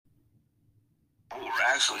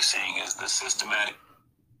actually seeing is the systematic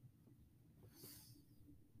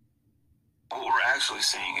What we're actually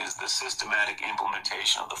seeing is the systematic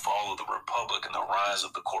implementation of the fall of the Republic and the rise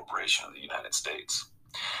of the corporation of the United States.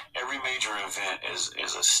 Every major event is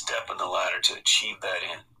a step in the ladder to achieve that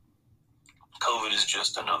end. COVID is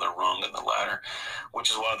just another rung in the ladder, which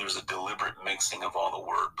is why there's a deliberate mixing of all the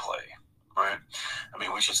wordplay, right? I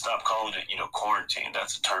mean, we should stop calling it, quarantine.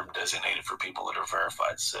 That's a term designated for people that are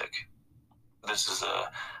verified sick. This is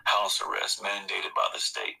a house arrest mandated by the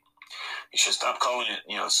state. You should stop calling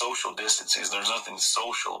it, social distancing. There's nothing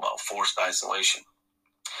social about forced isolation.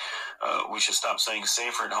 We should stop saying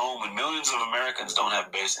safer at home when millions of Americans don't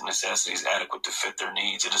have basic necessities adequate to fit their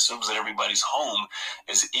needs. It assumes that everybody's home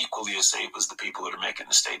is equally as safe as the people that are making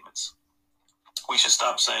the statements. We should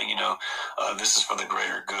stop saying, this is for the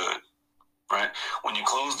greater good, right? When you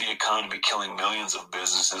close the economy, killing millions of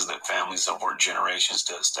businesses that families have worked generations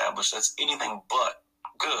to establish, that's anything but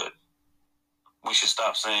good. We should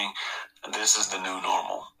stop saying this is the new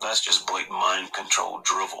normal. That's just blatant mind control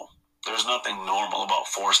drivel. There's nothing normal about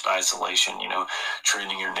forced isolation,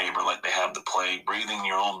 treating your neighbor like they have the plague, breathing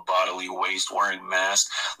your own bodily waste, wearing masks,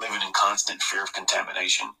 living in constant fear of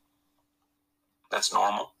contamination. That's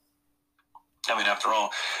normal. I mean, after all,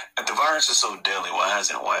 if the virus is so deadly, why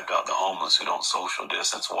hasn't it wiped out the homeless who don't social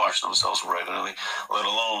distance, wash themselves regularly, let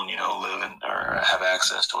alone, live in or have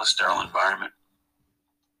access to a sterile environment?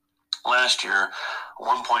 Last year,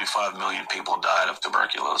 1.5 million people died of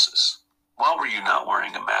tuberculosis. Why were you not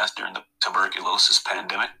wearing a mask during the tuberculosis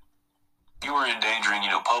pandemic? You were endangering,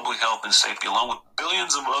 public health and safety along with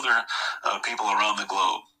billions of other people around the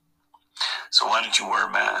globe. So why didn't you wear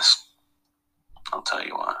a mask? I'll tell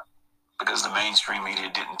you why. Because the mainstream media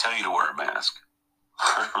didn't tell you to wear a mask.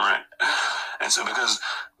 Right? And so because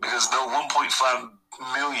though 1.5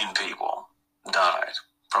 million people died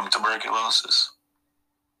from tuberculosis,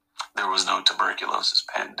 there was no tuberculosis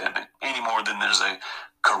pandemic any more than there's a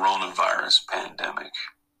coronavirus pandemic.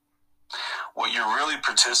 What you're really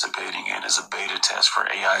participating in is a beta test for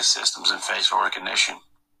AI systems and facial recognition.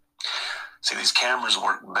 See, these cameras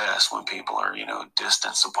work best when people are,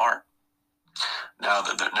 distance apart. Now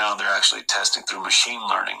they're actually testing through machine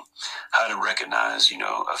learning how to recognize,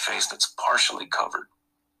 a face that's partially covered.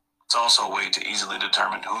 It's also a way to easily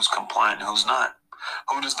determine who's compliant and who's not.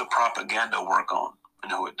 Who does the propaganda work on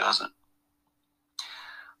and who it doesn't?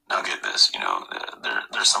 Now get this,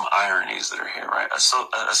 there's some ironies that are here, right? A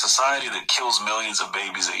society that kills millions of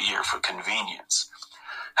babies a year for convenience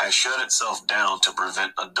has shut itself down to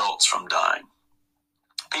prevent adults from dying.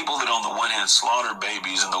 People that on the one hand slaughter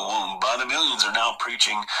babies in the womb by the millions are now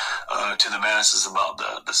preaching to the masses about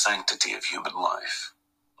the sanctity of human life.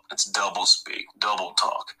 It's double speak, double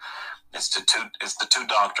talk. It's the two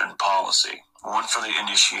doctrine policy. One for the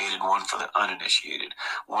initiated, one for the uninitiated.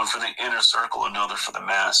 One for the inner circle, another for the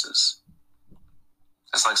masses.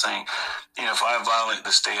 It's like saying, if I violate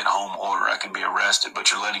the stay-at-home order, I can be arrested,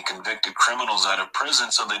 but you're letting convicted criminals out of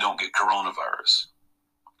prison so they don't get coronavirus.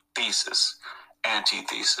 Thesis,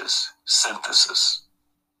 antithesis, synthesis.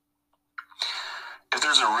 If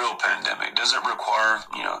there's a real pandemic, does it require,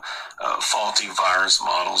 faulty virus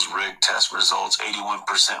models, rigged test results, 81%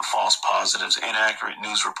 false positives, inaccurate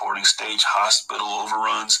news reporting, staged hospital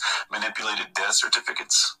overruns, manipulated death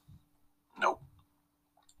certificates? Nope.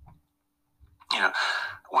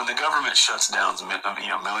 When the government shuts down,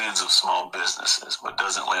 millions of small businesses, but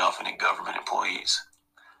doesn't lay off any government employees,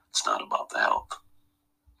 it's not about the health.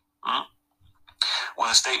 When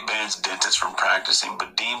the state bans dentists from practicing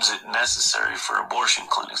but deems it necessary for abortion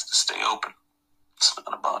clinics to stay open, it's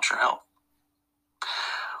not about your health.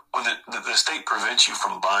 When the state prevents you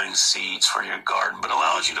from buying seeds for your garden but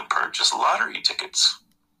allows you to purchase lottery tickets,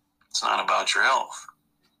 it's not about your health.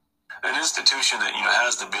 An institution that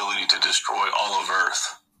has the ability to destroy all of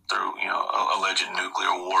Earth through alleged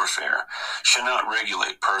nuclear warfare should not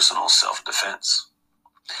regulate personal self-defense.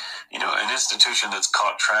 An institution that's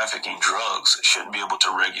caught trafficking drugs shouldn't be able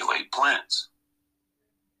to regulate plants.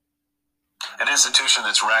 An institution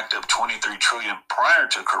that's racked up $23 trillion prior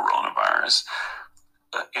to coronavirus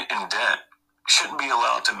in debt shouldn't be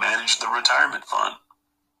allowed to manage the retirement fund.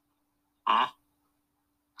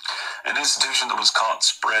 An institution that was caught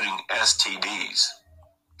spreading STDs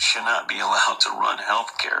should not be allowed to run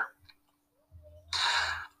healthcare.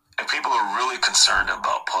 If people are really concerned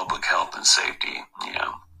about public health and safety,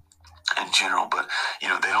 in general, but they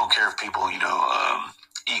don't care if people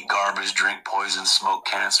eat garbage, drink poison, smoke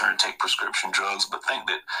cancer, and take prescription drugs, but think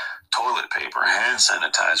that toilet paper, hand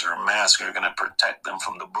sanitizer, or mask are going to protect them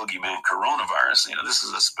from the boogeyman coronavirus. This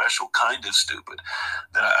is a special kind of stupid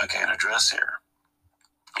that I can't address here.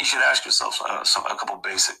 you should ask yourself a couple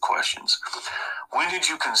basic questions. When did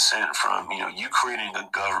you consent from, you creating a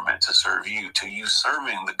government to serve you to you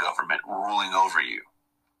serving the government ruling over you?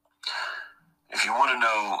 If you want to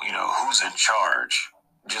know, who's in charge,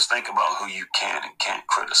 just think about who you can and can't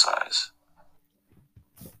criticize.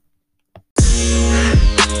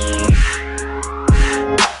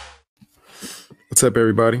 What's up,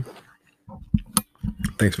 everybody?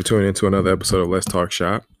 Thanks for tuning into another episode of Let's Talk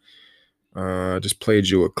Shop. I just played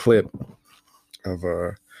you a clip of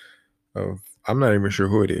I'm not even sure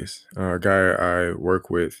who it is. A guy I work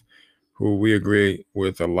with, who we agree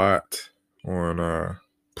with a lot on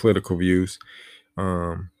political views.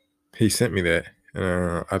 He sent me that,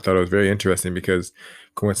 and I thought it was very interesting because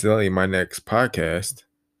coincidentally, my next podcast,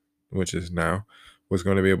 which is now, was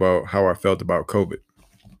going to be about how I felt about COVID.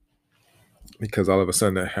 Because all of a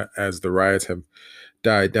sudden, as the riots have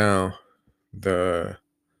died down, the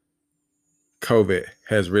COVID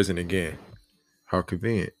has risen again. How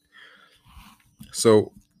convenient.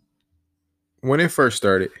 So when it first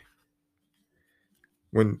started,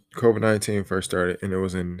 when COVID-19 first started and it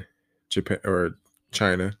was in Japan or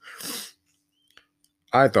China,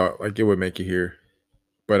 I thought like it would make it here.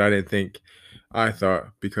 But I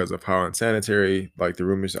thought because of how unsanitary, like the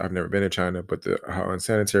rumors, I've never been to China, but how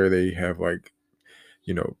unsanitary they have, like,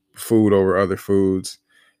 food over other foods,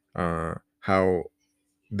 how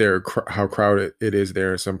how crowded it is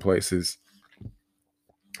there in some places.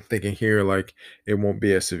 Thinking here like it won't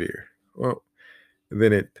be as severe. Well,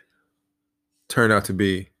 then it turned out to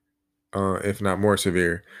be, if not more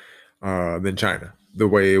severe, than China. The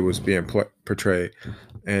way it was being portrayed,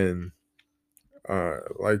 and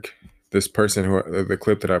like this person who the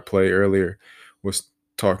clip that I played earlier was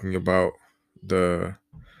talking about the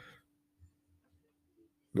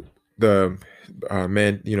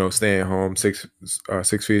man, staying home, 6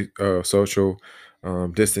 feet social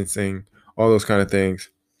distancing, all those kind of things.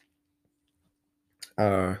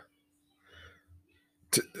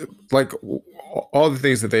 Like all the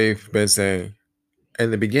things that they've been saying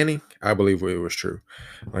in the beginning, I believe it was true.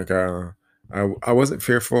 Like I wasn't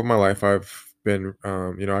fearful of my life. I've been,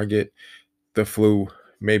 I get the flu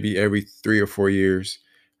maybe every 3 or 4 years.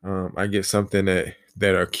 I get something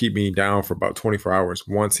that'll keep me down for about 24 hours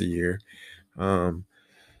once a year.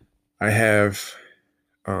 I have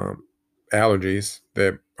allergies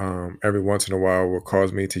that every once in a while will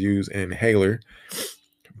cause me to use an inhaler,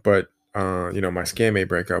 but my skin may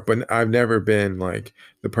break out. But I've never been like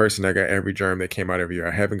the person that got every germ that came out every year.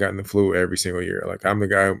 I haven't gotten the flu every single year. Like I'm the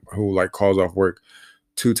guy who like calls off work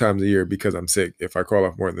 2 times a year because I'm sick. If I call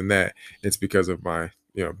off more than that, it's because of my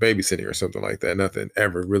babysitting or something like that. Nothing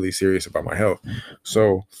ever really serious about my health.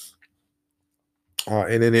 So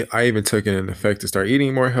and then I even took it in effect to start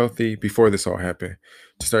eating more healthy before this all happened.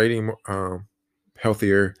 To start eating more,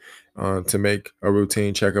 healthier, to make a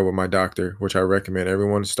routine checkup with my doctor, which I recommend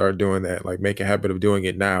everyone start doing that. Like make a habit of doing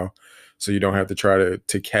it now, so you don't have to try to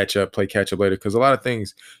play catch up later. Because a lot of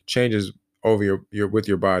things changes over your with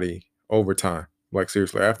your body over time. Like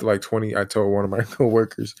seriously, after like 20, I told one of my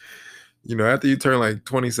coworkers, after you turn like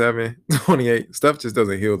 27, 28, stuff just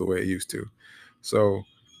doesn't heal the way it used to. So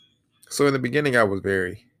so in the beginning, uh,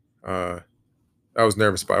 I was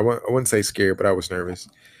nervous, but I wouldn't say scared, but I was nervous.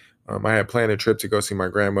 I had planned a trip to go see my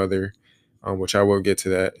grandmother, which I will get to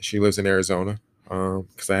that. She lives in Arizona,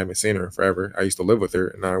 because I haven't seen her in forever. I used to live with her,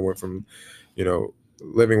 and I went from, you know,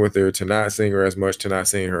 living with her to not seeing her as much to not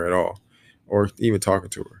seeing her at all, or even talking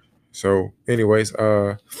to her. So, anyways,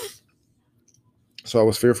 so I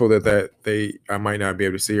was fearful that I might not be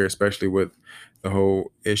able to see her, especially with the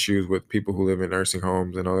whole issues with people who live in nursing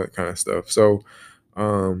homes and all that kind of stuff.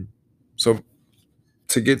 Um, so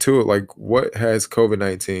to get to it, like what has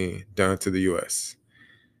COVID-19 done to the U.S.?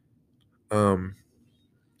 Um,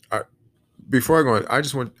 I, Before I go on, I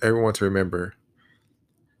just want everyone to remember,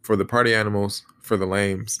 for the party animals, for the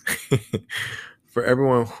lames, for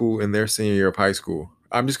everyone who in their senior year of high school.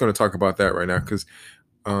 I'm just going to talk about that right now because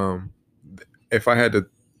um, if I had to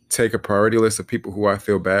take a priority list of people who I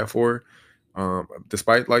feel bad for,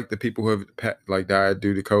 despite like the people who have like died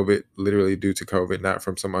due to COVID, literally due to COVID, not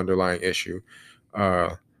from some underlying issue.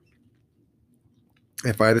 Uh,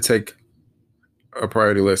 if I had to take a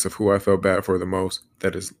priority list of who I felt bad for the most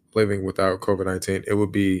that is living without COVID-19, it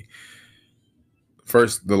would be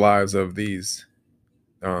first the lives of these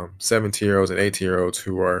 17-year-olds and 18-year-olds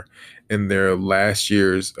who are in their last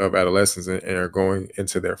years of adolescence and are going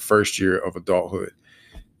into their first year of adulthood.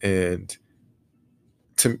 And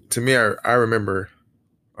to me, I remember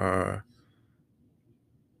uh,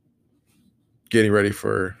 getting ready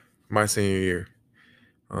for my senior year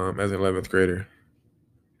as an 11th grader.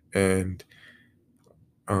 And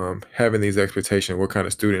having these expectations what kind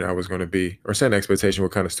of student I was going to be, or setting expectation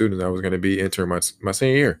what kind of student I was going to be entering my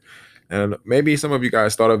senior year. And maybe some of you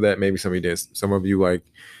guys thought of that, maybe some of you didn't. Some of you like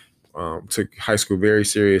took high school very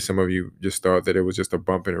serious. Some of you just thought that it was just a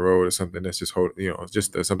bump in the road or something that's just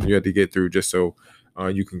just something you had to get through just so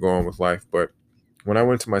you can go on with life. But when I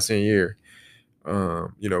went to my senior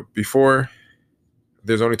year, before,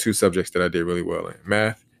 there's only two subjects that I did really well in: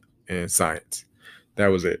 math and science. That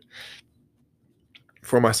was it.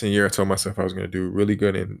 For my senior year, I told myself I was going to do really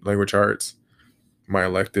good in language arts, my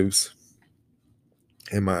electives,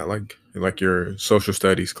 and my like your social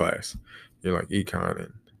studies class, like econ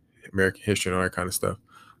and American history and all that kind of stuff.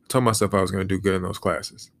 I told myself I was going to do good in those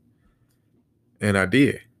classes, and I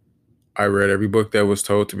did. I read every book that was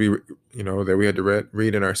told to be, that we had to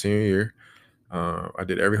read in our senior year. I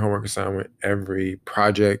did every homework assignment, every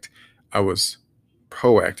project. I was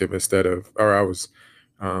proactive or I was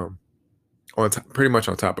pretty much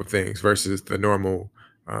on top of things versus the normal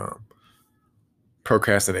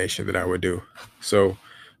procrastination that I would do. So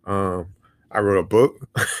I wrote a book.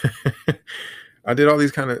 I did all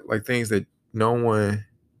these kind of like things that no one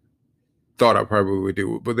thought I probably would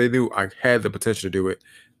do, but they knew I had the potential to do it.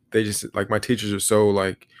 They just like my teachers are so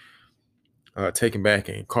like taken back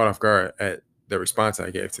and caught off guard at the response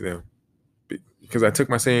I gave to them because I took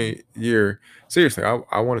my senior year seriously.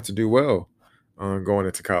 I wanted to do well going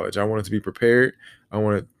into college. I wanted to be prepared. I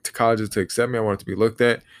wanted colleges to accept me. I wanted to be looked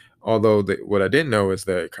at. Although what I didn't know is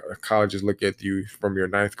that colleges look at you from your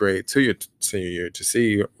ninth grade to your senior year to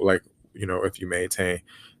see like, if you maintain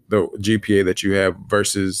the GPA that you have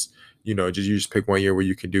versus, you just pick one year where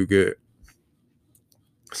you can do good.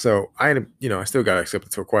 So I still got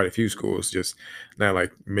accepted to quite a few schools, just not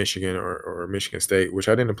like Michigan or Michigan State, which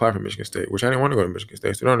I didn't apply for Michigan State, which I didn't want to go to Michigan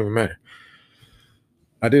State, so it don't even matter.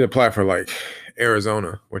 I did apply for like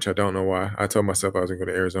Arizona, which I don't know why. I told myself I was going to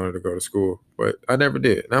go to Arizona to go to school, but I never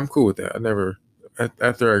did. And I'm cool with that.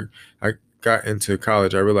 After I got into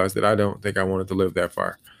college, I realized that I don't think I wanted to live that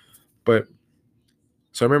far. But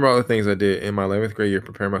so I remember all the things I did in my 11th grade year,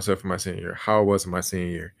 preparing myself for my senior year. How was my senior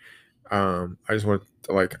year? I just wanted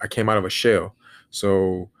to, I came out of a shell.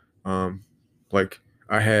 So, like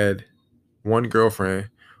I had one girlfriend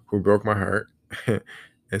who broke my heart.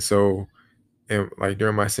 And so, and like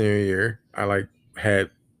during my senior year, I like had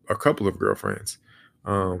a couple of girlfriends.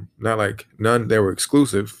 Not like none that were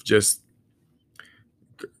exclusive, just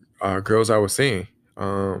girls I was seeing.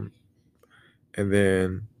 And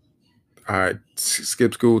then I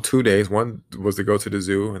skipped school 2 days. One was to go to the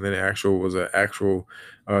zoo, and then the actual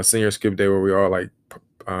senior skip day where we all like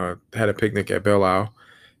had a picnic at Belle Isle.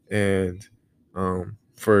 And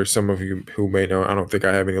for some of you who may know, I don't think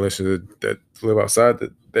I have any listeners that live outside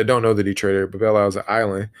that don't know the Detroit area, but Belle Isle is an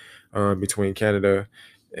island between Canada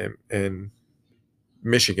and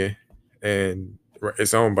Michigan, and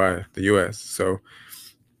it's owned by the U.S. So,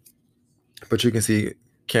 but you can see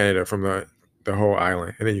Canada from the whole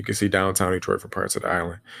island, and then you can see downtown Detroit from parts of the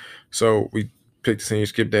island. So we picked the senior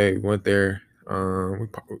skip day, went there, we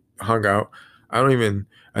hung out.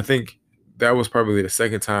 I think that was probably the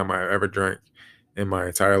second time I ever drank in my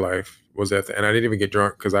entire life and I didn't even get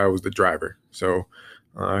drunk because I was the driver. So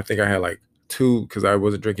I think I had like two, because I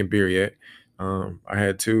wasn't drinking beer yet. I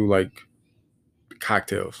had two like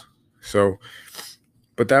cocktails. So,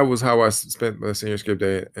 but that was how I spent my senior skip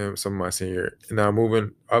day and some of my senior. And now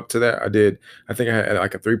moving up to that, I think I had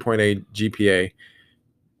like a 3.8 GPA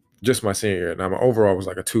just my senior year. Now my overall was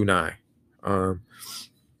like a 2.9.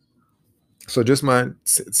 So just my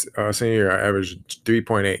senior year, I averaged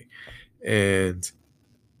 3.8. And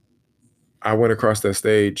I went across that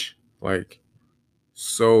stage like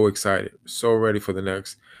so excited, so ready for the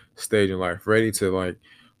next stage in life, ready to like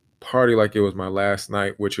party like it was my last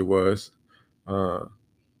night, which it was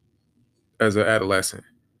as an adolescent.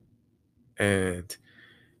 And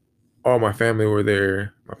all my family were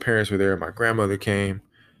there, my parents were there, my grandmother came,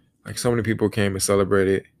 like so many people came and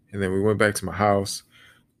celebrated. And then we went back to my house.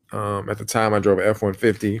 At the time, I drove an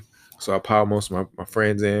F-150, so I piled most of my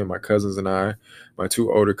friends in, my cousins and I, my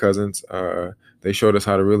two older cousins. They showed us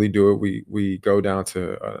how to really do it. We go down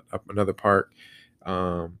to another park.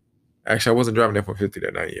 Actually, I wasn't driving the F-150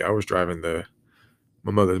 that night. I was driving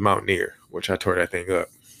my mother's Mountaineer, which I tore that thing up.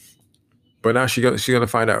 But now she's gonna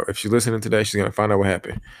find out. If she's listening today, she's gonna find out what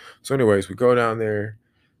happened. So, anyways, we go down there.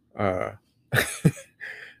 Uh,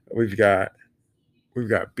 we've got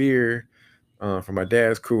beer from my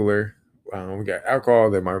dad's cooler. We got alcohol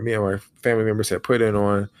that me and my family members had put in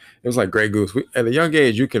on. It was like Grey Goose. At a young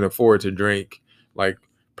age, you can afford to drink like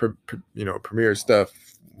premier stuff.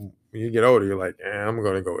 When you get older, you're like, I'm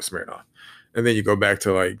going to go with Smirnoff, and then you go back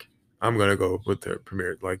to like I'm gonna go with the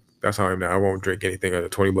Premier. Like that's how I am now. I won't drink anything under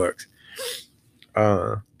 $20.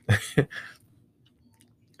 Uh,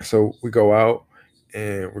 so we go out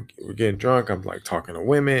and we're getting drunk. I'm like talking to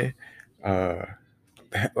women, uh,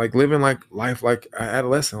 like living like life like an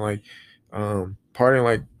adolescent, like partying,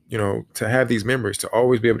 like to have these memories, to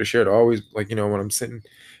always be able to share, to always like when I'm sitting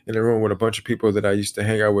in a room with a bunch of people that I used to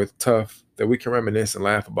hang out with, tough, that we can reminisce and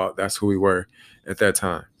laugh about. That's who we were at that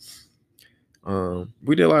time.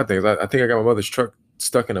 We did a lot of things. I think I got my mother's truck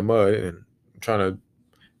stuck in the mud and trying to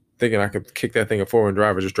thinking I could kick that thing a forward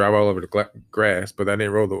drive or just drive all over the grass, but I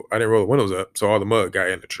didn't roll the windows up, so all the mud got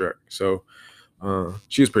in the truck. So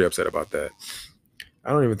she was pretty upset about that.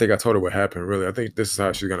 I don't even think I told her what happened. Really, I think this is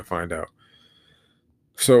how she's gonna find out.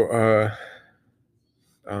 So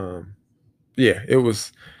yeah, it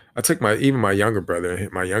was. I took my younger brother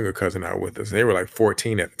and my younger cousin out with us. They were like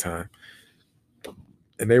 14 at the time,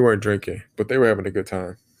 and they weren't drinking, but they were having a good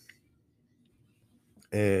time.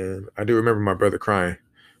 And I do remember my brother crying,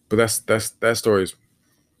 but that story is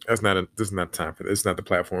this is not the time for this. It's not the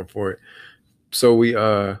platform for it. So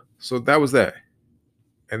so that was that.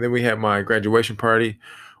 And then we had my graduation party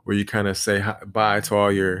where you kind of say bye to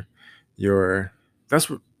all your that's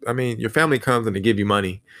what I mean, your family comes and they give you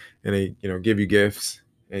money and they give you gifts,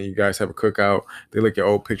 and you guys have a cookout. They look at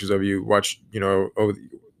old pictures of you, watch over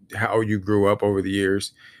how you grew up over the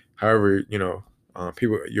years, however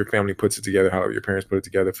people, your family puts it together, how your parents put it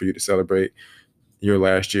together for you to celebrate your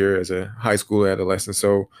last year as a high school adolescent.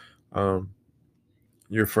 So um,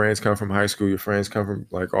 your friends come from high school, your friends come from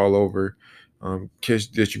like all over, kids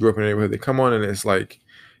that you grew up in the neighborhood, they come on and it's like,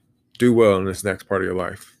 do well in this next part of your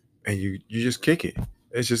life, and you just kick it.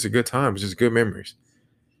 It's just a good time. It's just good memories.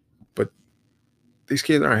 But these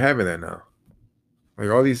kids aren't having that now. Like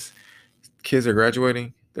all these kids are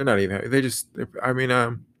graduating, they're not even. I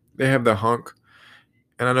mean, they have the hunk,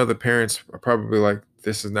 and I know the parents are probably like,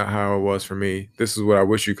 "This is not how it was for me. This is what I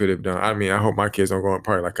wish you could have done." I mean, I hope my kids don't go and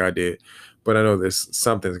party like I did, but I know this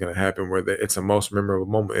something's gonna happen where it's a most memorable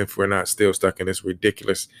moment if we're not still stuck in this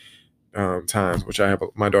ridiculous times. Which I have.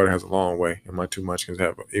 My daughter has a long way, and my two munchkins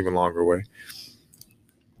have an even longer way.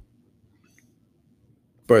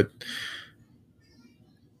 But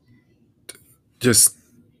just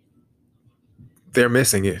they're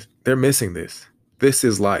missing it. They're missing this. This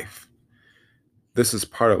is life. This is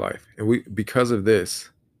part of life, and we because of this,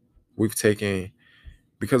 we've taken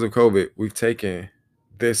because of COVID, we've taken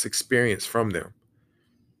this experience from them.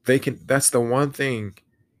 They can. That's the one thing,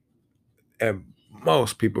 and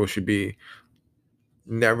most people should be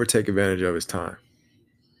never take advantage of is time.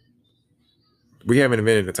 We haven't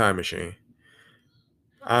invented a time machine.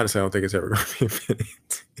 Honestly, I don't think it's ever going to be invented.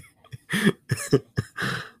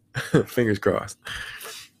 Fingers crossed.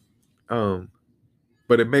 Um,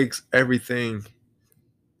 but it makes everything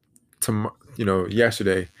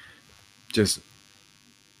yesterday just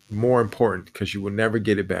more important because you will never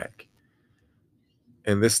get it back.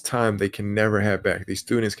 And this time they can never have back. These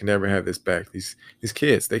students can never have this back. These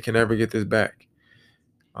kids, they can never get this back.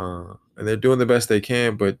 And they're doing the best they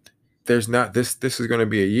can, but there's not this. This is going to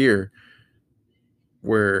be a year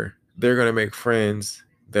where they're going to make friends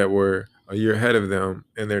that were a year ahead of them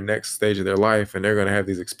in their next stage of their life, and they're going to have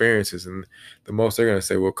these experiences. And the most they're going to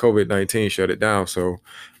say, well, COVID-19 shut it down. So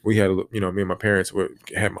we had, me and my parents would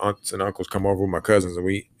have my aunts and uncles come over with my cousins, and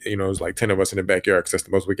we, it was like 10 of us in the backyard because that's the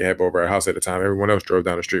most we could have over our house at the time. Everyone else drove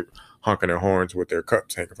down the street honking their horns with their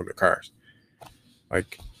cups hanging from their cars.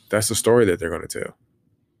 Like, that's the story that they're going to tell.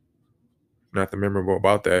 Nothing memorable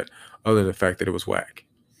about that other than the fact that it was whack.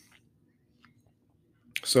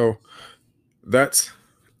 So that's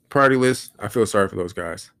party list. I feel sorry for those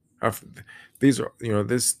guys. These are,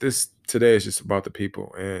 this today is just about the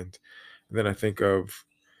people. And then I think of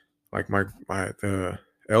like the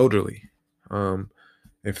elderly.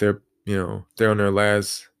 If they're, they're on their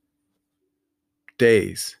last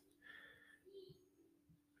days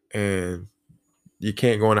and you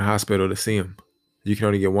can't go in the hospital to see them. You can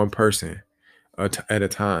only get one person at a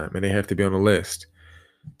time, and they have to be on the list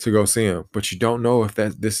to go see them. But you don't know if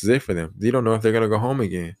this is it for them. You don't know if they're gonna go home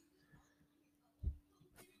again,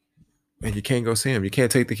 and you can't go see them. You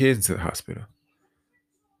can't take the kids into the hospital.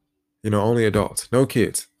 Only adults, no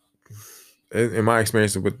kids. In my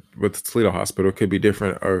experience with Toledo Hospital, it could be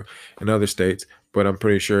different or in other states, but I'm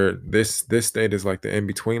pretty sure this state is like the in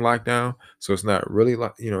between lockdown. So it's not really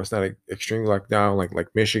like it's not an extreme lockdown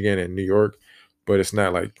like Michigan and New York, but it's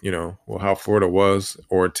not like how Florida was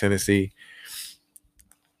or Tennessee.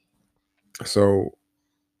 So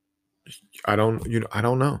I don't I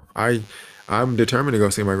don't know. I'm determined to go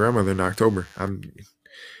see my grandmother in October.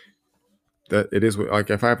 That it is like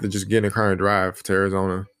if I have to just get in a car and drive to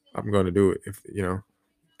Arizona, I'm going to do it if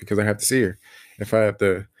because I have to see her. If I have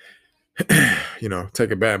to,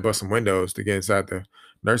 take a bat and bust some windows to get inside the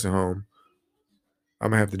nursing home, I'm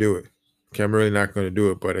gonna have to do it. Okay, I'm really not going to do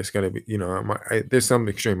it, but it's gonna be, there's some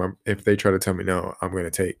extreme. If they try to tell me no, I'm going to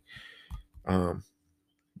take, um,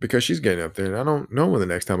 because she's getting up there, and I don't know when the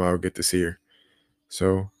next time I'll get to see her.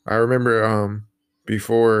 So I remember,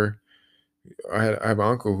 before I have an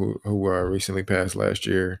uncle who recently passed last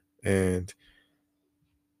year, and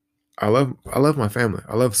I love my family.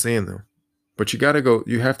 I love seeing them, but you gotta go.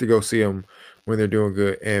 You have to go see them when they're doing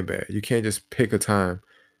good and bad. You can't just pick a time.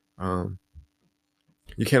 Um,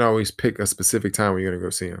 you can't always pick a specific time when you're gonna go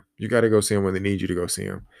see them. You got to go see them when they need you to go see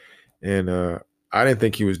them. And I didn't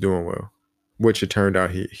think he was doing well, which it turned out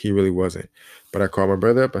he really wasn't. But I called my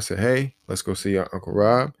brother up. I said, "Hey, let's go see Uncle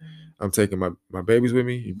Rob. I'm taking my babies with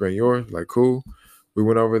me. You bring yours." Like, cool. We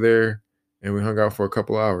went over there and we hung out for a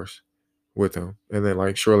couple hours with him. And then,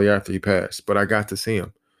 like, shortly after he passed, but I got to see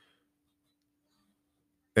him,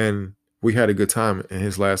 and we had a good time in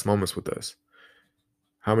his last moments with us.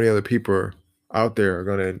 How many other people out there are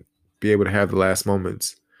gonna be able to have the last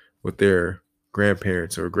moments with their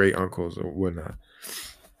grandparents or great uncles or whatnot?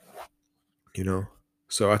 You know.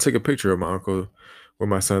 So I took a picture of my uncle with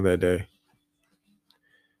my son that day.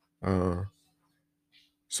 Uh,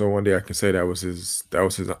 so one day I can say that's his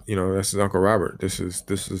Uncle Robert. This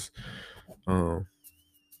is um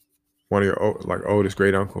one of your oldest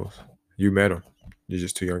great uncles. You met him. You're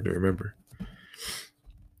just too young to remember.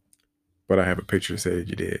 But I have a picture to say that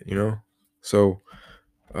you did. So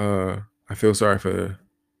I feel sorry for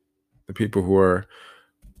the people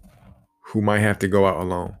who might have to go out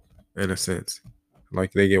alone, in a sense.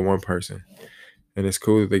 Like, they get one person. And it's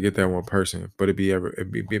cool that they get that one person, but it'd be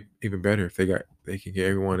even better if they could get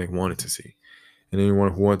everyone they wanted to see, and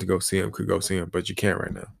anyone who wanted to go see them could go see them, but you can't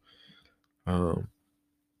right now.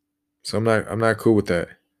 So I'm not cool with that.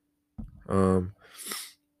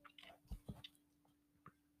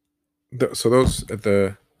 So those at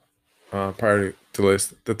the prior to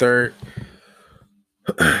list, the third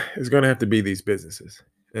is going to have to be these businesses.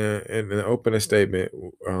 And an open statement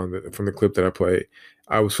from the clip that I played,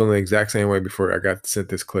 I was feeling the exact same way before I got sent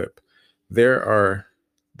this clip. There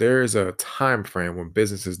is a time frame when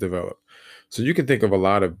businesses develop. So you can think of a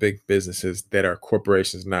lot of big businesses that are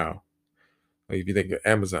corporations now. Like, if you think of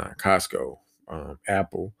Amazon, Costco,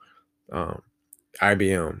 Apple, um,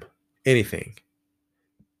 IBM, anything,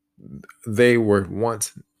 they were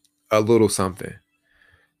once a little something.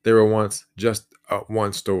 They were once just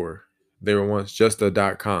one store. They were once just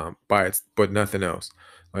a .com, but nothing else.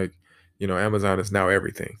 Like, Amazon is now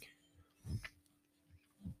everything.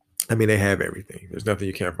 I mean, they have everything. There's nothing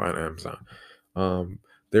you can't find on Amazon.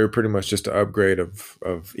 They're pretty much just an upgrade of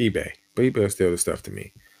eBay, but eBay is still the stuff to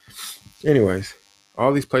me. Anyways,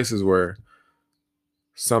 all these places were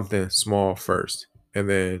something small first, and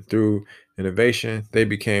then through innovation, they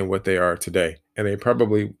became what they are today, and they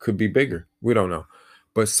probably could be bigger. We don't know,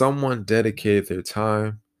 but someone dedicated their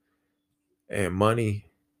time and money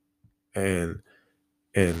and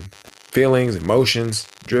feelings, emotions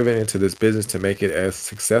driven into this business to make it as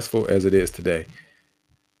successful as it is today.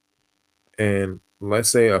 And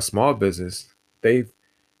let's say a small business, they're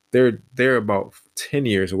about 10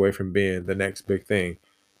 years away from being the next big thing.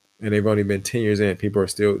 And they've only been 10 years in. People are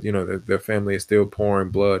still, their family is still pouring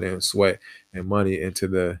blood and sweat and money into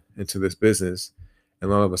this business.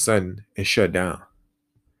 And all of a sudden it's shut down.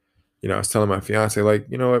 I was telling my fiance, like,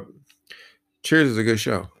 you know what? Cheers is a good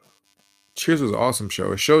show. Cheers was an awesome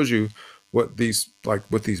show. It shows you what these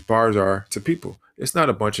bars are to people. It's not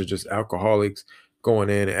a bunch of just alcoholics going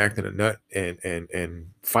in and acting a nut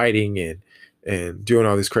and fighting and doing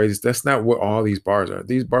all this crazy. That's not what all these bars are.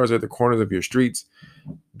 These bars are at the corners of your streets.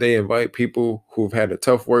 They invite people who've had a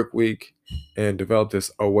tough work week and develop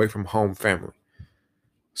this away from home family.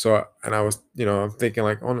 So, and I was, I'm thinking,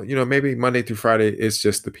 like, maybe Monday through Friday, it's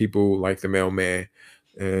just the people like the mailman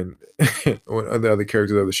and the other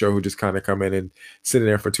characters of the show who just kind of come in and sit in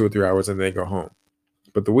there for 2 or 3 hours and then go home.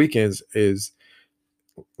 But the weekends is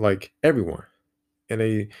like everyone,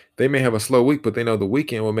 and they may have a slow week, but they know the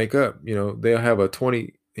weekend will make up. They'll have a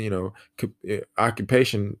 20,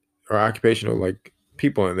 occupation or occupational, like,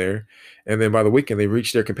 people in there, and then by the weekend they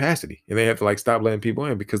reach their capacity and they have to, like, stop letting people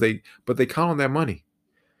in because they count on that money.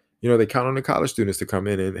 They count on the college students to come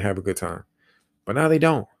in and have a good time. But now they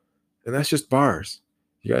don't. And that's just bars.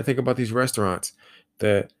 You got to think about these restaurants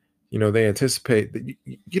that, they anticipate that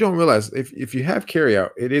you don't realize if you have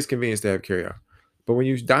carryout, it is convenient to have carryout. But when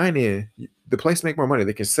you dine in, the place make more money.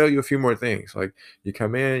 They can sell you a few more things. Like, you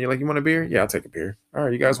come in, you're like, you want a beer? Yeah, I'll take a beer. All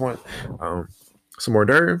right, you guys want Some hors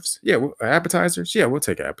d'oeuvres? Yeah. Appetizers? Yeah, we'll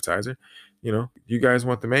take an appetizer. You guys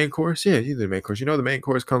want the main course? Yeah, you do the main course. The main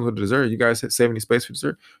course comes with dessert. You guys save any space for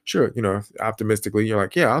dessert? Sure. If optimistically, you're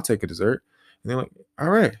like, yeah, I'll take a dessert. And they're like, all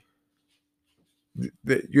right.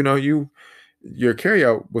 Your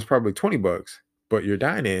carryout was probably $20, but your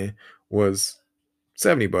dine-in was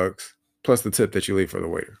 $70 plus the tip that you leave for the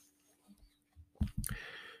waiter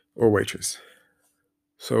or waitress.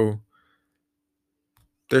 So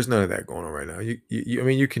there's none of that going on right now.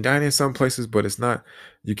 You can dine in some places, but it's not.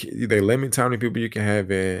 They limit how many people you can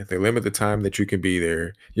have in. They limit the time that you can be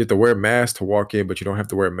there. You have to wear a mask to walk in, but you don't have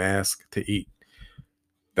to wear a mask to eat.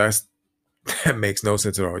 That makes no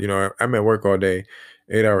sense at all. I'm at work all day,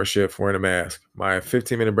 8-hour shift, wearing a mask. My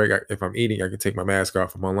 15-minute break, if I'm eating, I can take my mask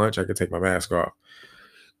off. If I'm on lunch, I can take my mask off.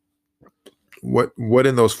 What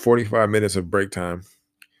in those 45 minutes of break time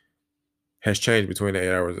has changed between the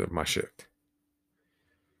 8 hours of my shift?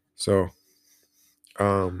 So,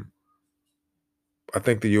 I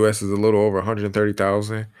think the U.S. is a little over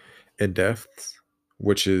 130,000 in deaths,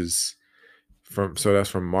 which is that's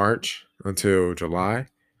from March until July.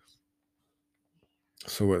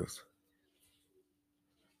 So it's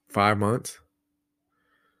 5 months.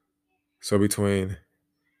 So between,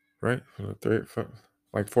 right,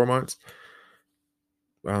 4 months.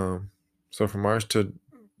 So from March to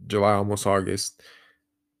July, almost August,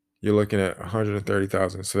 you're looking at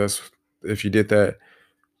 130,000. So that's, if you did that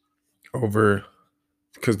over,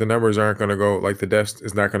 because the numbers aren't going to go, like the deaths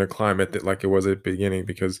is not going to climb like it was at the beginning,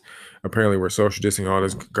 because apparently we're social distancing, all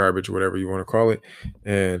this garbage, whatever you want to call it,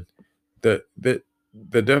 and the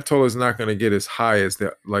death toll is not going to get as high as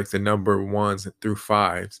the number ones through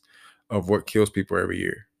fives of what kills people every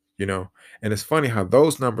year. And it's funny how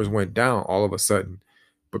those numbers went down all of a sudden,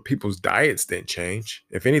 but people's diets didn't change.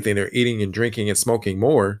 If anything, they're eating and drinking and smoking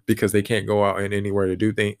more because they can't go out and anywhere to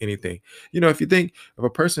do anything. If you think of a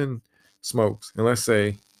person smokes, and let's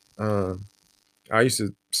say I used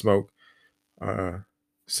to smoke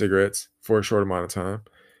cigarettes for a short amount of time,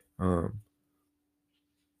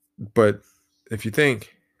 but if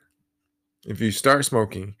you start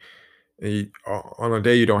smoking and on a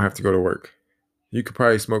day you don't have to go to work, you could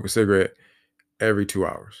probably smoke a cigarette every 2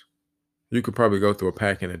 hours. You could probably go through a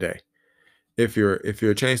pack in a day. If you're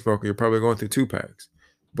a chain smoker, you're probably going through 2 packs.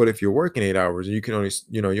 But if you're working 8 hours, you can only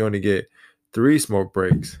you only get 3 smoke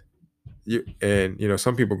breaks.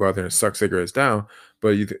 Some people go out there and suck cigarettes down,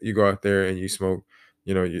 but you go out there and you smoke,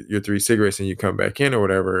 your 3 cigarettes and you come back in or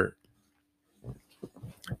whatever.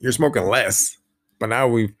 You're smoking less. But now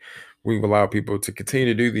we've allowed people to continue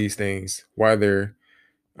to do these things while they're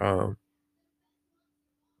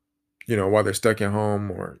while they're stuck at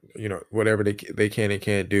home, or whatever they can and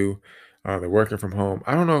can't do. They're working from home.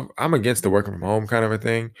 I don't know. I'm against the working from home kind of a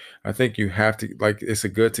thing. I think you have to, it's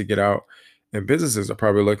good to get out. And businesses are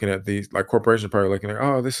probably looking at these, like corporations are probably looking at,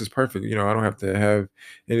 oh, this is perfect. I don't have to have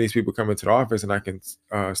any of these people come into the office, and I can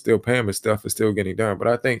still pay them and stuff is still getting done. But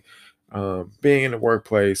I think being in the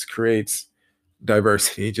workplace creates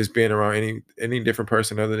diversity. Just being around any different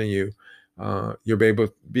person other than you, you'll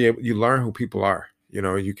you learn who people are.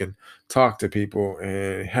 You can talk to people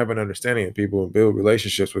and have an understanding of people and build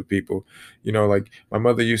relationships with people. Like my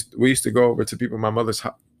mother we used to go over to people my mother's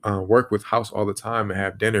work with house all the time and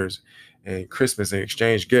have dinners and Christmas and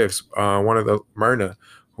exchange gifts. One of the Myrna,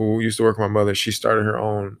 who used to work with my mother, she started her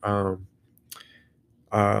own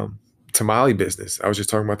tamale business. I was just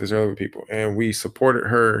talking about this earlier with people, and we supported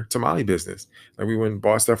her tamale business. Like we went and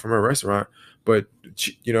bought stuff from her restaurant, but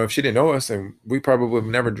she, if she didn't know us, and we probably would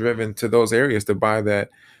have never driven to those areas to buy that,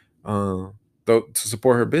 to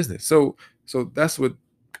support her business. So that's what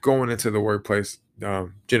going into the workplace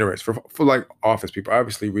generates for like office people.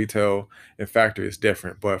 Obviously, retail and factory is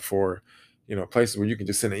different, but for places where you can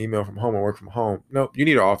just send an email from home and work from home, no, you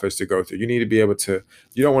need an office to go to. You need to be able to.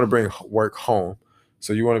 You don't want to bring work home.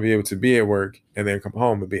 So you want to be able to be at work and then come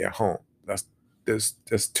home and be at home. That's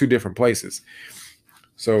 2 different places.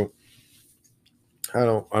 So I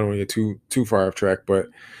don't want to get too far off track, but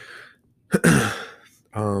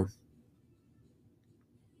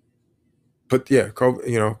but yeah,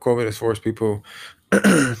 COVID has forced people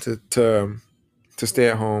to stay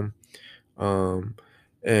at home,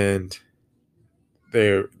 and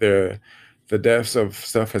the deaths of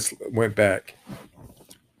stuff has went back.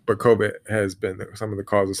 But COVID has been some of the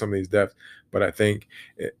cause of some of these deaths. But I think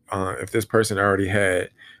if this person already had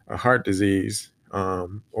a heart disease,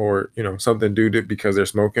 or something due to because they're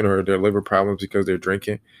smoking, or their liver problems because they're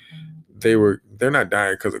drinking, they're not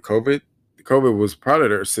dying because of COVID. COVID was part of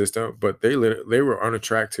their system, but they were on a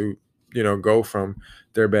track to go from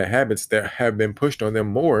their bad habits that have been pushed on them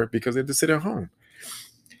more because they had to sit at home.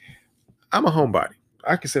 I'm a homebody.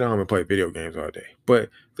 I can sit at home and play video games all day. But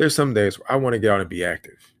there's some days where I want to get out and be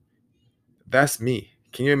active. That's me.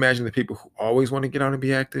 Can you imagine the people who always want to get out and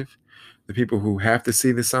be active? The people who have to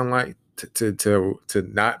see the sunlight to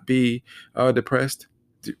not be depressed?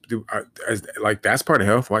 Like that's part of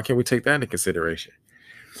health. Why can't we take that into consideration?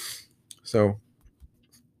 So,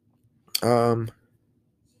 um,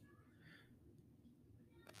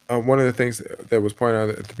 one of the things that was pointed out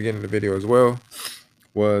at the beginning of the video as well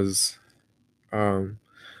was um,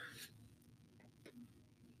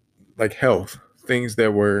 like health things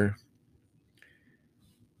that were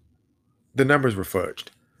the numbers were fudged.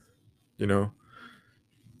 You know,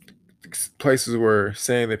 places were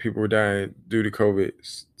saying that people were dying due to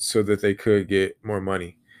COVID so that they could get more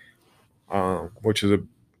money, which is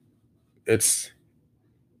it's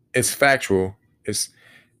it's factual. It's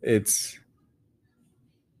it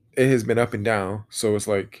has been up and down. So it's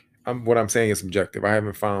like what I'm saying is subjective. I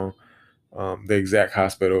haven't found the exact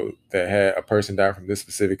hospital that had a person die from this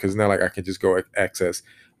specific because it's not like I can just go access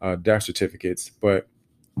death certificates, but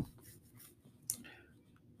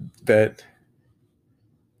that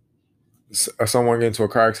someone get into a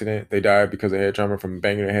car accident, they died because they had trauma from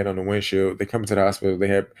banging their head on the windshield. They come to the hospital,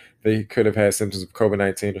 they could have had symptoms of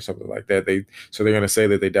COVID-19 or something like that. They're going to say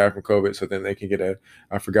that they died from COVID, so then they can get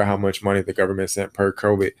I forgot how much money the government sent per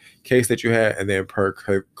COVID case that you had, and then per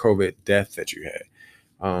COVID death that you had.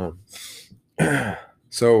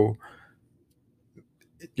 So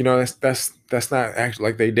that's not actually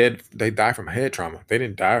like they died from head trauma. They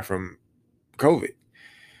didn't die from COVID.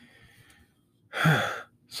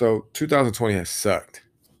 So 2020 has sucked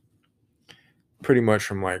pretty much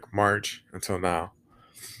from like March until now.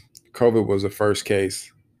 COVID was the first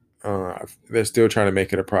case. They're still trying to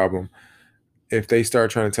make it a problem. If they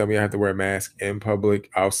start trying to tell me I have to wear a mask in public,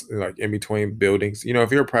 like in between buildings,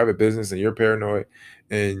 if you're a private business and you're paranoid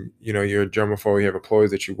and you're a germaphobe, you have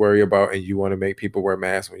employees that you worry about and you want to make people wear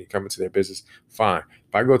masks when you come into their business, fine.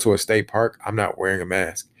 If I go to a state park, I'm not wearing a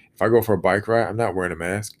mask. If I go for a bike ride, I'm not wearing a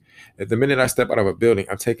mask. At the minute I step out of a building,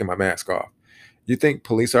 I'm taking my mask off. You think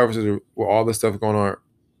police officers, with all this stuff going on,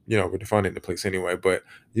 we're defunding the police anyway, but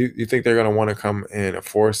you think they're going to want to come and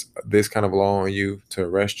enforce this kind of law on you to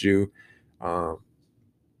arrest you,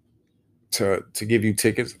 to give you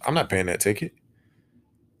tickets? I'm not paying that ticket.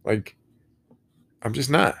 Like, I'm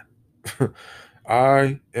just not.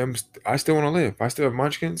 I still want to live. I still have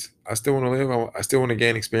munchkins. I still want to live. I still want to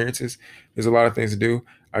gain experiences. There's a lot of things to do.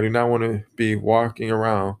 I do not want to be walking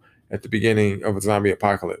around at the beginning of a zombie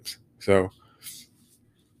apocalypse. So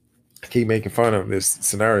I keep making fun of this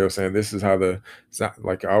scenario, saying this is how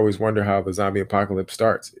I always wonder how the zombie apocalypse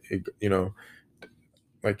starts.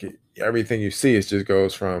 Everything you see, it just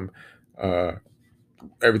goes from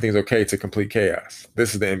everything's okay to complete chaos.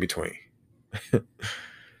 This is the in between.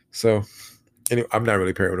 So, anyway, I'm not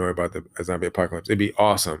really paranoid about the zombie apocalypse. It'd be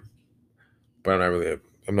awesome, but I'm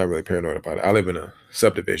not really paranoid about it. I live in a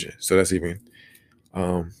subdivision, so that's even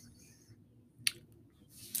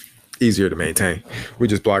easier to maintain. We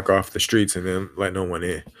just block off the streets and then let no one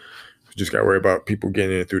in. We just got to worry about people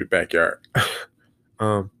getting in through the backyard.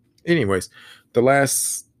 Anyways, the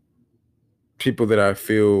last people that I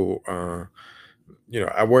feel, I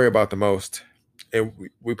worry about the most, and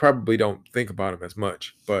we probably don't think about them as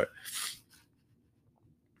much, but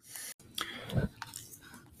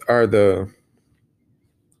are the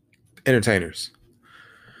entertainers.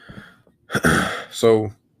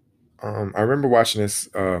 So I remember watching this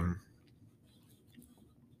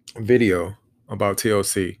video about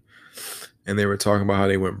TLC, and they were talking about how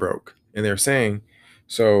they went broke, and they're saying,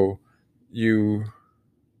 so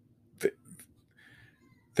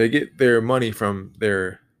they get their money from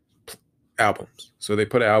their albums. So they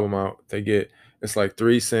put an album out, it's like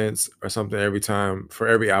 3 cents or something every time for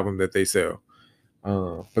every album that they sell.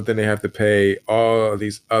 But then they have to pay all of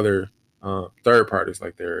these other third parties,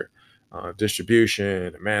 like their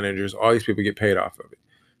distribution, managers, all these people get paid off of it.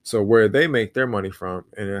 So where they make their money from,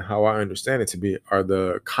 and how I understand it to be, are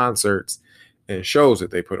the concerts and shows that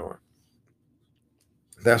they put on.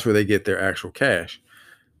 That's where they get their actual cash.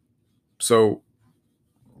 So,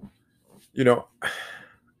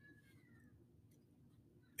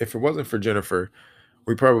 if it wasn't for Jennifer,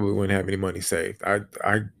 we probably wouldn't have any money saved. I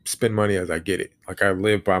spend money as I get it. Like, I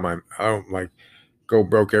don't like go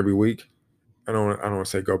broke every week. I don't want to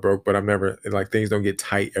say go broke, but I've never, like, things don't get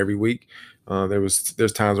tight every week.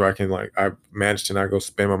 There's times where I managed to not go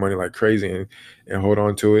spend my money like crazy and hold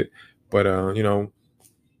on to it. But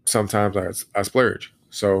sometimes I splurge.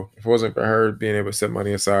 So if it wasn't for her being able to set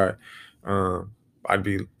money aside, I'd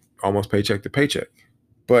be almost paycheck to paycheck.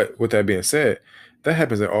 But with that being said, That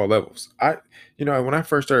happens at all levels. When I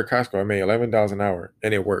first started Costco, I made $11 an hour,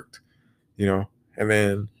 and it worked. And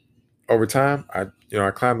then over time, I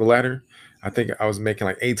climbed the ladder. I think I was making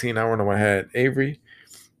like 18 an hour when I had Avery,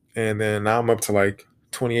 and then now I'm up to like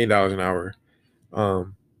 $28 an hour.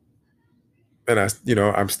 Um, and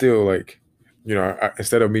I'm still like,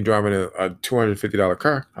 instead of me driving a $250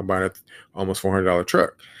 car, I'm buying a almost $400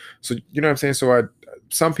 truck. So you know what I'm saying. So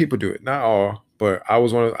some people do it, not all, but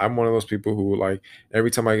I'm one of those people who, like,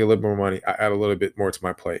 every time I get a little more money, I add a little bit more to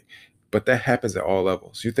my plate. But that happens at all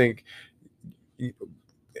levels. You think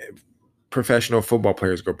professional football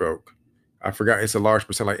players go broke? I forgot, it's a large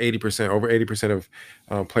percent, like 80%, over 80%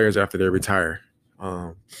 of players after they retire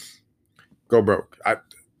go broke.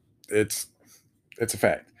 It's a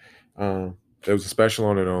fact. There was a special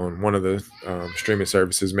on it on one of the streaming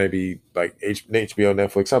services, maybe like HBO,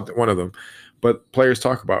 Netflix, something, one of them. But players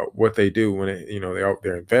talk about what they do when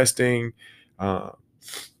they're investing, uh,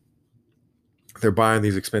 they're buying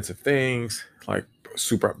these expensive things like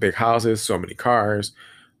super big houses, so many cars,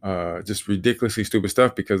 just ridiculously stupid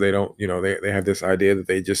stuff because they don't, they have this idea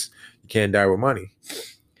that you can't die with money.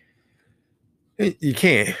 You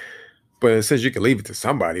can't, but it says you can leave it to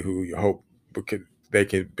somebody who you hope they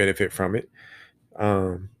could benefit from it.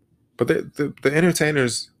 But the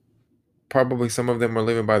entertainers, probably some of them are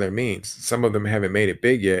living by their means. Some of them haven't made it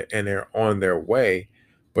big yet, and they're on their way.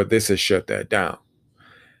 But this has shut that down,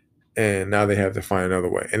 and now they have to find another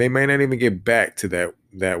way, and they may not even get back to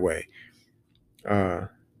that way. And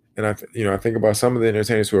I think about some of the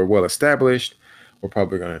entertainers who are well established. We're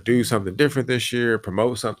probably going to do something different this year,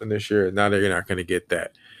 promote something this year. Now they're not going to get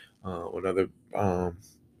that. Another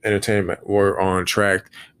entertainment, we're on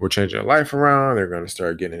track. We're changing their life around. They're going to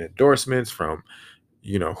start getting endorsements from,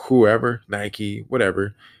 whoever, Nike,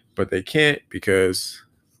 whatever, but they can't because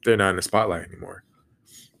they're not in the spotlight anymore.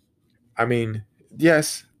 I mean,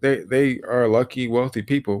 yes, they are lucky, wealthy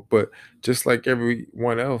people, but just like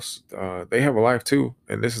everyone else, they have a life too,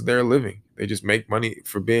 and this is their living. They just make money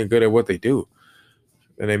for being good at what they do,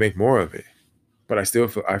 and they make more of it. But I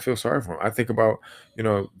feel sorry for them. I think about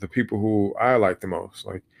the people who I like the most,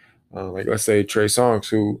 like let's say Trey Songz,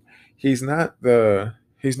 who he's not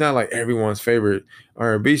like everyone's favorite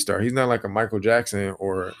R&B star. He's not like a Michael Jackson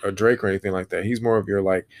or a Drake or anything like that. He's more of your,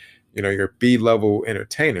 like, your B level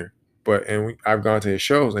entertainer. And I've gone to his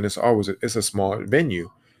shows, and it's a smaller venue,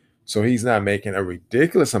 so he's not making a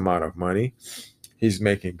ridiculous amount of money. He's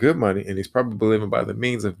making good money, and he's probably living by the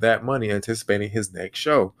means of that money, anticipating his next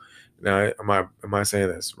show. Now, am I saying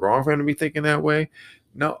that's wrong for him to be thinking that way?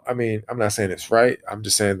 No, I mean, I'm not saying it's right. I'm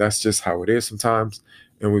just saying that's just how it is sometimes,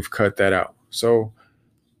 and we've cut that out. So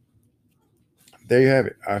there you have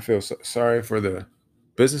it. I feel sorry for the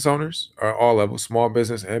business owners at all levels, small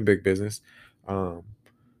business and big business,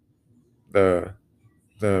 the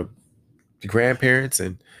the grandparents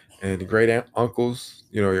and the great uncles,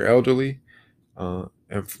 your elderly,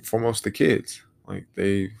 and foremost the kids. Like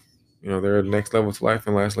they're at the next level to life,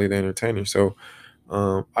 and lastly, the entertainers. So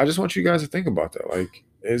I just want you guys to think about that. Like,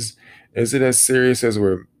 is it as serious as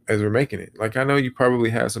we're making it? Like, I know you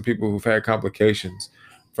probably have some people who've had complications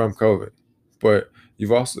from COVID, but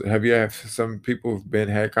have you had some people who've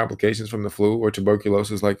had complications from the flu or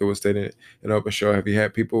tuberculosis, like it was stated in open show? Have you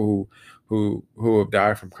had people who have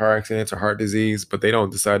died from car accidents or heart disease, but they don't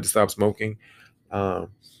decide to stop smoking? Um,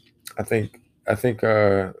 I think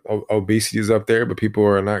obesity is up there, but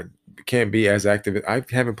people can't be as active. I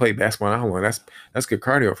haven't played basketball in a while. That's good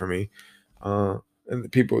cardio for me. And the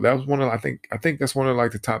people, that was one of, I think that's one of,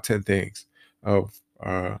 like, the top 10 things of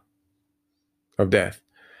death.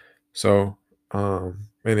 So and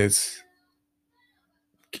it's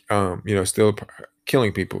still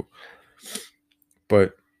killing people,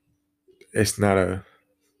 but it's not an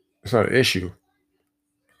issue.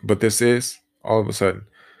 But this is all of a sudden.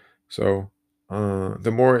 So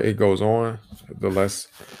the more it goes on, the less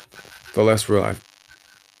real I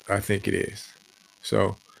think it is.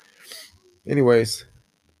 So anyways,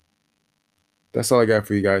 that's all I got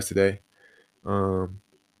for you guys today. I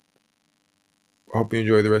hope you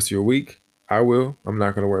enjoy the rest of your week. I will. I'm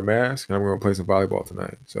not going to wear a mask, and I'm going to play some volleyball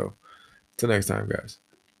tonight. So till next time, guys.